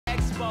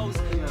Here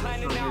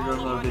goes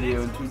another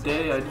video, and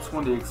today I just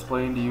wanted to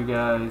explain to you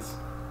guys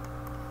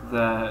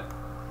that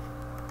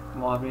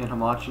logging in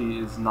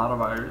Hamachi is not a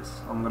virus.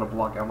 I'm gonna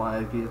block out my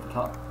IP at the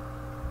top.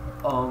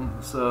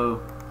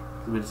 So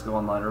let me just go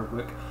online real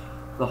quick.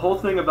 The whole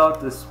thing about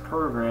this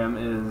program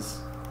is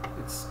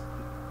it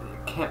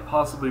can't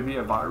possibly be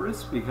a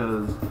virus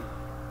because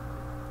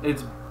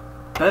it's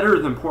better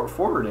than port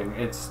forwarding.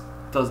 It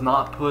does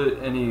not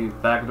put any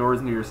backdoors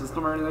into your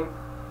system or anything.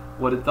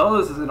 What it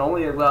does is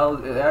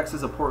it acts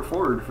as a port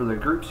forward for the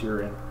groups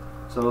you're in.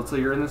 So let's say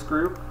you're in this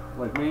group,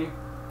 like me.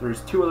 There's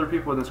two other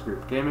people in this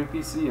group, Gaming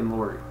PC and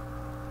Lori.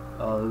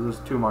 Those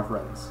two of my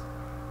friends.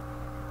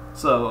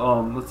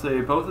 So let's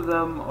say both of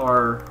them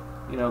are,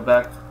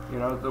 back.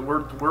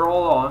 We're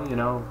all on.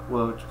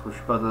 Which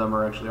both of them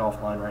are actually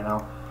offline right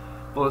now.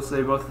 But let's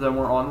say both of them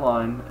were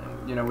online.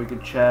 And, we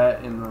could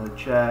chat in the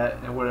chat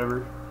and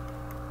whatever.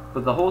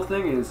 But the whole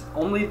thing is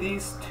only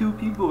these two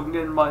people can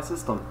get in my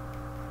system.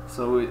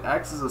 So it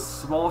acts as a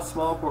small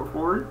port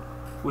forward,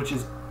 which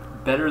is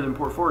better than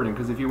port forwarding,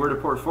 because if you were to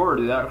port forward,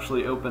 it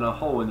actually open a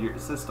hole into your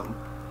system,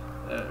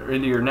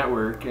 into your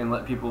network, and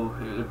let people,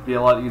 it'd be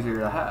a lot easier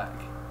to hack.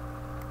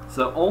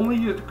 So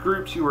only the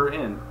groups you are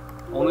in,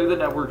 only the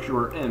networks you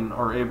are in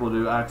are able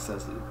to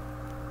access it.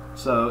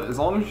 So as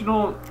long as you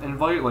don't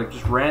invite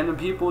just random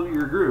people to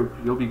your group,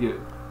 you'll be good.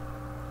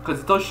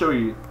 Because it does show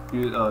you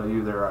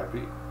their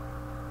IP.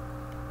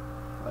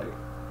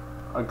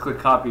 I click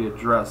copy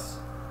address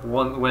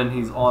when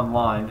he's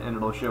online, and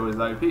it'll show his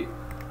IP.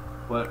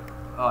 But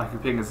I can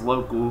ping his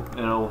local, and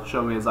it'll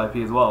show me his IP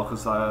as well,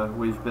 because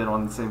we've been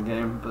on the same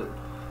game. But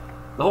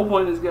the whole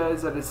point is,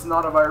 guys, that it's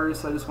not a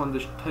virus. I just wanted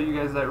to tell you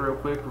guys that real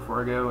quick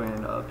before I go,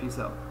 and peace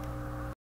out.